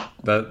Bonhoeffer.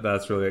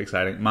 That's really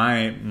exciting.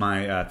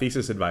 My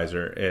thesis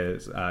advisor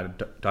is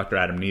Dr.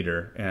 Adam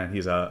Nieder, and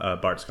he's a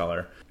Barth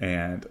scholar.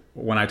 And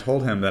when I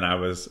told him that I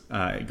was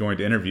going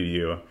to interview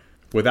you,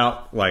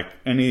 without like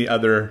any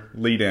other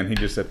lead-in, he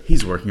just said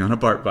he's working on a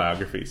Barth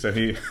biography. So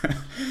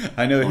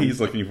I know that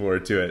he's looking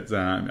forward to it. So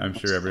I'm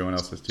sure everyone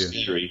else is too.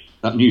 Scary.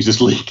 That news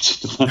is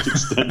leaked to that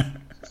extent.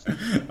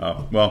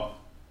 Oh well,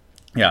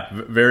 yeah,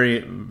 very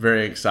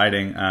very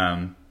exciting.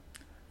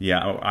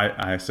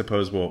 I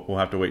suppose we'll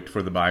have to wait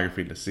for the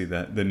biography to see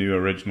the new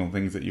original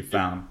things that you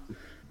found.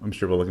 I'm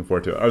sure we're looking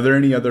forward to it. Are there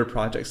any other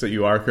projects that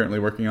you are currently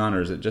working on,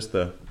 or is it just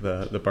the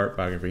Barth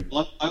biography?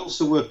 Well, I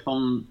also work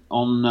on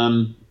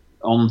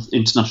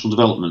international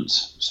development.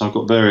 So I've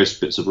got various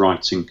bits of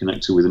writing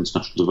connected with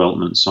international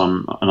development.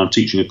 So I'm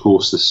teaching a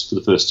course for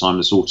the first time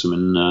this autumn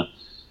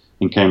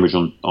in Cambridge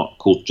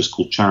called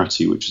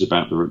Charity, which is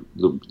about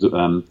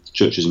the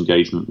church's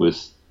engagement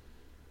with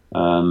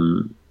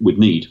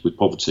need, with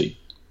poverty.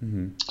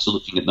 Mm-hmm. So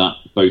looking at that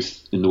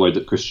both in the way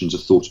that Christians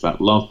have thought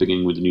about love,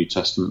 beginning with the New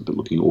Testament, but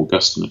looking at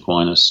Augustine,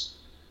 Aquinas,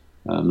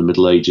 the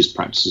Middle Ages,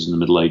 practices in the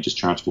Middle Ages,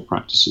 charitable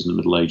practices in the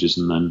Middle Ages,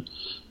 and then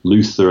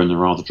Luther and the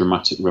rather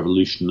dramatic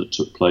revolution that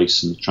took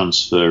place and the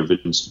transfer of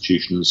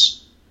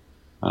institutions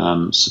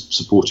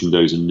supporting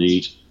those in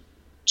need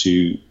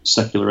to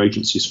secular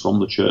agencies from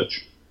the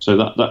church. So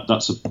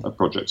that's a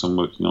project I'm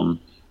working on,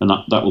 and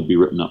that will be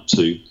written up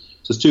too.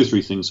 So there's 2 or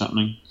 3 things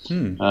happening.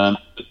 But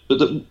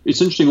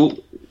it's interesting,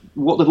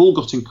 what they've all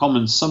got in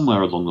common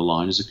somewhere along the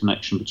line is a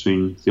connection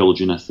between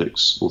theology and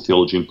ethics, or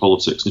theology and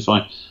politics. And if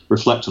I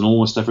reflect on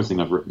almost everything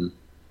I've written,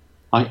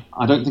 I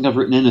don't think I've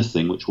written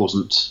anything which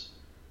wasn't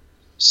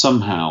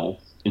somehow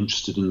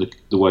interested in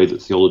the way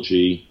that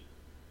theology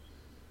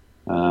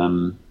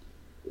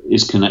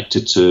is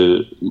connected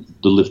to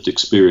the lived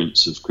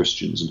experience of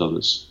Christians and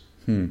others.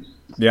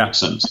 Yeah. Makes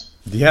sense.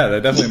 Yeah,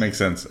 that definitely makes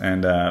sense.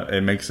 And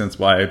it makes sense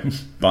why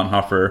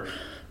Bonhoeffer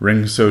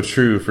rings so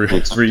true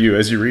for you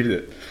as you read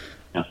it.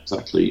 Yeah,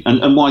 exactly.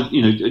 And why,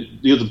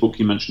 the other book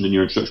you mentioned in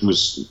your introduction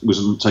was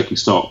Taking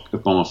Stock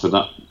of Bonhoeffer.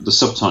 That the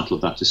subtitle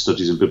of that is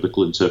Studies in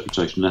Biblical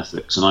Interpretation and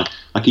Ethics. And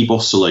I keep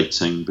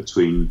oscillating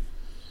between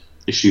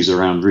issues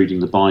around reading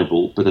the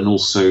Bible, but then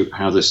also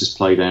how this is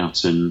played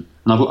out and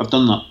I've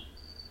done that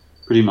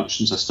pretty much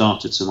since I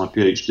started. So my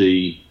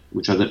PhD,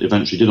 which I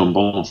eventually did on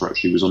Bonhoeffer,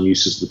 actually was on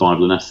uses of the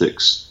Bible in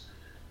ethics.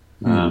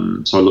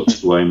 So I looked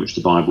at the way in which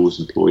the Bible was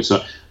employed.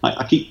 So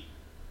I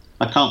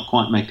can't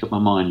quite make up my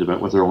mind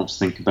about whether I want to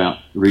think about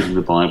reading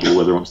the Bible or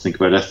whether I want to think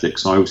about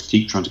ethics. So I always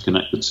keep trying to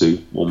connect the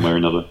two one way or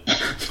another.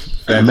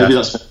 And maybe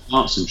that's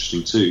Bart's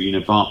interesting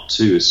too. Bart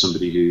too is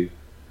somebody who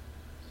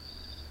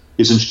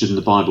is interested in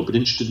the Bible, but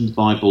interested in the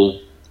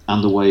Bible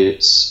and the way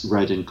it's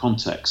read in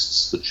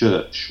contexts, the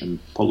church and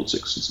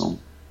politics and so on.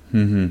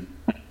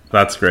 Mm-hmm.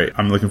 That's great.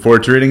 I'm looking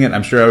forward to reading it.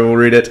 I'm sure I will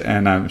read it,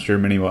 and I'm sure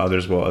many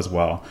others will as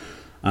well.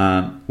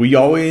 We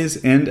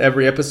always end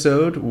every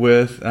episode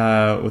with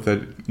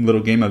a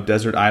little game of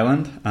Desert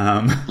Island.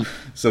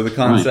 So the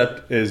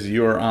concept is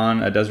you're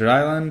on a desert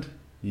island.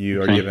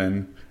 You are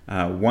given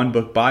one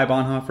book by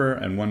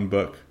Bonhoeffer and one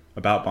book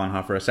about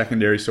Bonhoeffer, a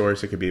secondary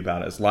source. It could be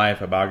about his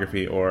life, a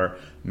biography, or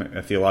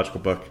a theological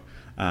book.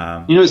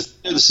 This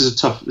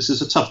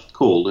is a tough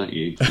call, don't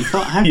you? You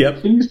can't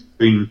have things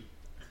between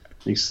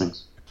these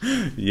things.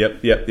 Yep.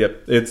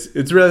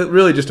 It's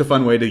really just a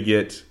fun way to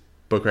get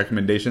book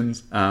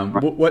recommendations.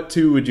 What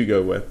 2 would you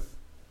go with?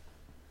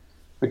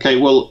 Okay,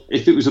 well,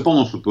 if it was a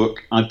Bonhoeffer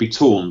book, I'd be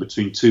torn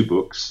between 2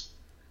 books,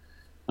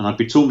 and I'd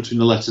be torn between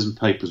the Letters and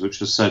Papers,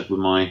 which I said were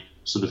my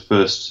sort of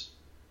first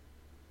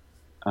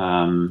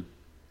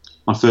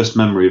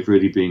memory of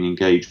really being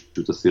engaged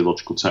with the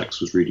theological text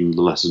was reading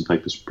the Letters and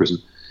Papers from prison,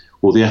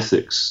 or the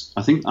Ethics.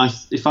 I think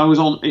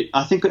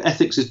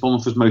Ethics is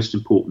Bonhoeffer's most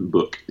important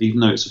book, even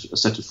though it's a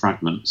set of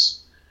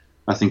fragments.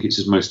 I think it's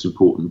his most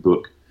important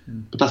book.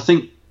 But I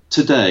think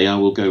today I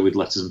will go with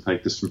Letters and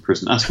Papers from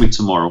prison. Ask me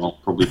tomorrow, I'll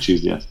probably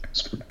choose the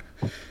Ethics.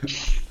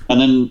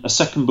 And then a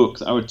second book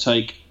that I would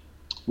take,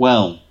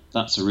 well,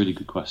 that's a really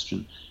good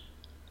question.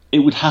 It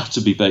would have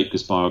to be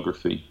Baker's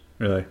biography.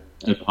 Really?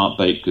 Art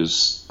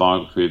Baker's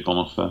biography of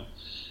Bonhoeffer.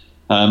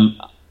 As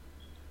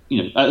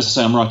I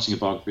say, I'm writing a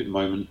biography at the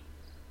moment,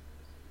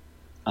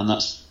 and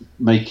that's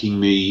making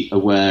me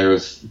aware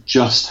of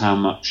just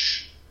how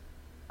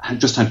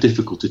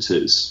difficult it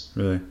is,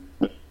 really,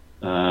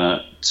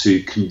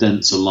 to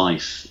condense a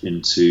life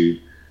into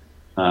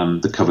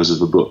the covers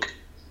of a book.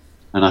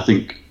 And I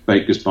think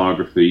Baker's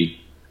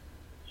biography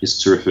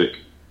is terrific,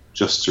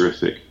 just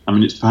terrific. I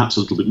mean, it's perhaps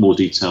a little bit more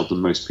detailed than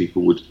most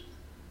people would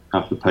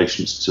have the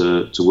patience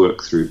to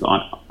work through.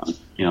 But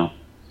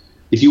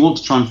if you want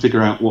to try and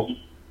figure out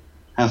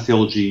how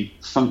theology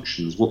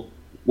functions,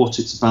 what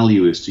its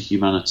value is to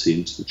humanity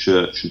and to the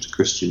church and to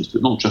Christians,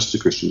 but not just to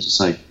Christians, to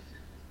say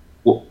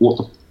what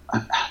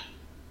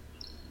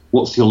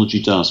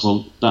theology does.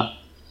 Well, that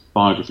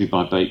biography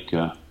by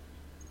Baker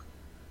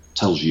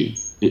tells you.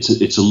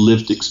 It's a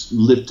lived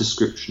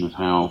description of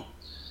how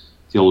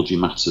theology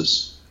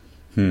matters.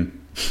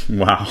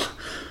 Wow.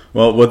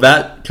 Well, with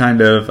that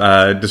kind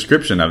of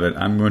description of it,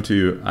 I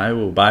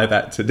will buy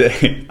that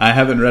today. I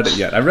haven't read it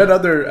yet. I've read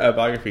other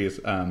biographies,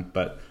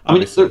 but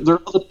obviously... there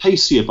are other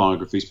pacier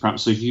biographies,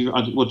 perhaps. So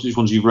what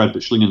ones you've read,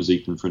 but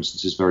Schlingensief, for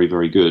instance, is very,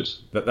 very good.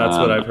 That's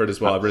what I've heard as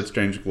well. I've read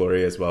Strange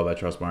Glory as well by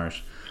Charles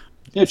Marsh.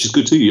 Yeah, which is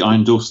good too. I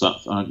endorse that.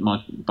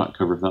 My back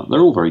cover of that. They're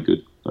all very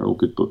good. They're all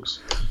good books.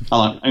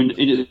 And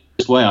in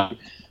this way,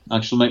 I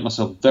shall make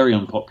myself very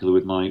unpopular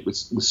with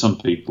some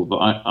people, but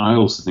I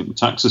also think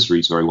Metaxas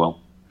reads very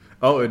well.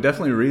 Oh, it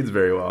definitely reads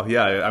very well.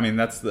 Yeah, I mean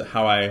that's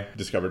how I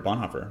discovered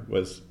Bonhoeffer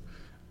was.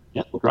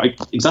 Yeah, right.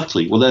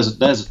 Exactly. Well, there's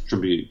a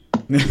tribute.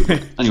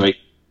 Anyway,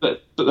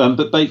 but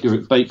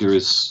Baker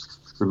is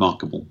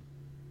remarkable.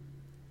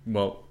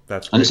 Well,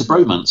 that's great. And it's a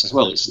bromance as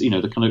well. It's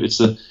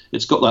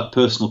it's got that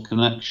personal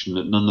connection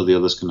that none of the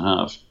others can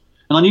have.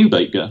 And I knew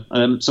Baker.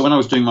 So when I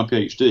was doing my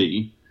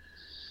PhD,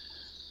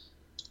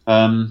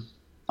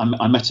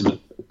 I met him at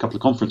a couple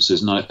of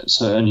conferences,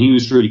 and he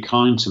was really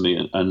kind to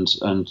me.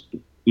 And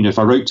if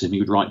I wrote to him, he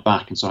would write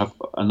back, and so I have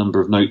a number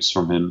of notes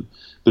from him.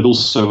 But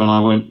also, when I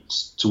went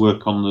to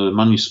work on the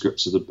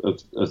manuscripts of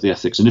the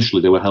Ethics,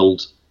 initially they were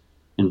held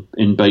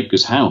in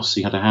Baker's house.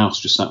 He had a house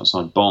just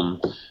outside Bonn.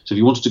 So if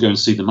you wanted to go and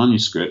see the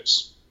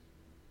manuscripts,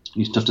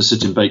 you'd have to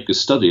sit in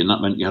Baker's study, and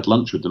that meant you had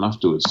lunch with them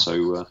afterwards.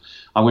 So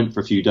I went for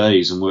a few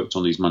days and worked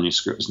on these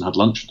manuscripts and had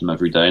lunch with them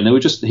every day. And they were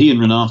just, he and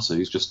Renata,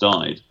 who's just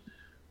died,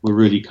 were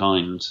really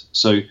kind.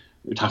 So it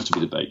would have to be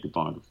the Baker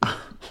biography.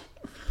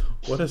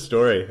 What a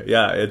story.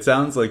 Yeah, it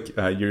sounds like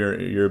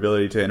your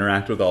ability to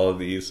interact with all of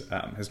these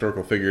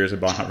historical figures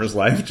in Bonhoeffer's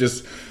life,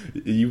 just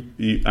you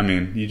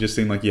just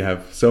seem like you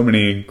have so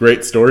many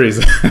great stories.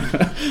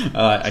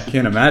 I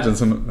can't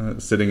imagine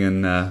sitting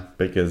in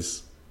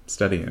Baker's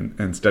study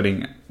and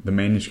studying the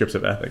manuscripts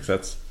of ethics.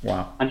 That's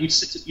wow. And you'd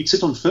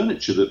sit on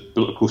furniture that,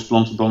 of course,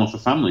 belonged to the Bonhoeffer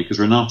family, because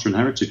Renata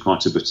inherited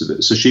quite a bit of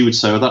it. So she would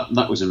say, "Oh,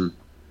 that was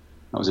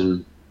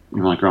in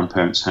my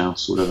grandparents'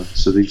 house," or whatever.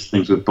 So these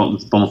things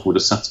Bonhoeffer would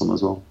have sat on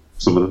as well.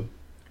 Some of them.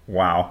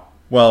 Wow.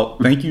 Well,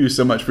 thank you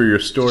so much for your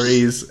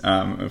stories,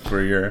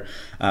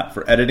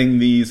 for editing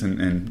these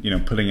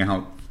and putting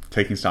out,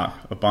 taking stock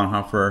of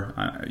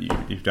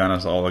Bonhoeffer. You've done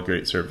us all a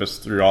great service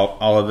through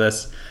all of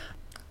this.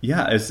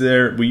 Yeah.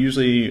 We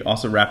usually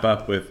also wrap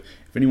up with,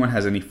 if anyone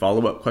has any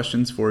follow-up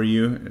questions for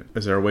you,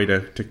 is there a way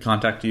to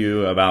contact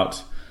you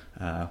about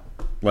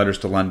Letters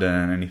to London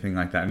and anything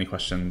like that? Any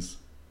questions?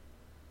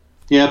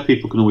 Yeah,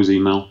 people can always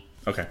email.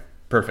 Okay.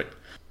 Perfect.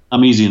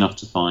 I'm easy enough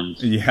to find.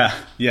 Yeah.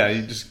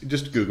 You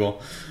just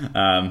Google.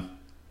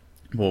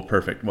 Well,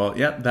 perfect. Well,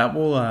 yeah, that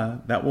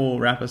will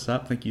wrap us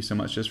up. Thank you so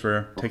much just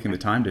for taking the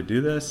time to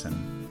do this,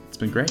 and it's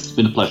been great. It's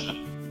been a pleasure.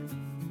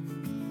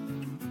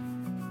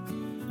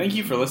 Thank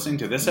you for listening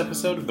to this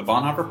episode of the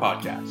Bonhoeffer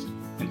Podcast,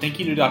 and thank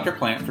you to Dr.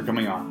 Plant for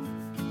coming on.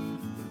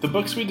 The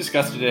books we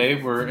discussed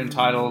today were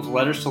entitled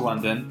Letters to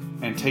London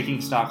and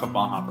Taking Stock of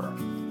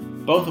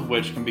Bonhoeffer, both of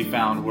which can be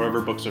found wherever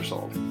books are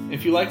sold.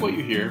 If you like what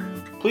you hear,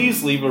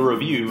 please leave a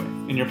review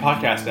in your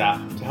podcast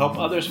app to help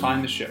others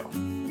find the show.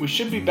 We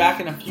should be back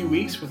in a few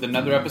weeks with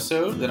another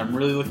episode that I'm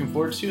really looking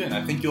forward to, and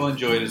I think you'll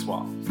enjoy it as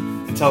well.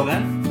 Until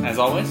then, as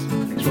always,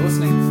 thanks for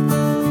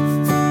listening.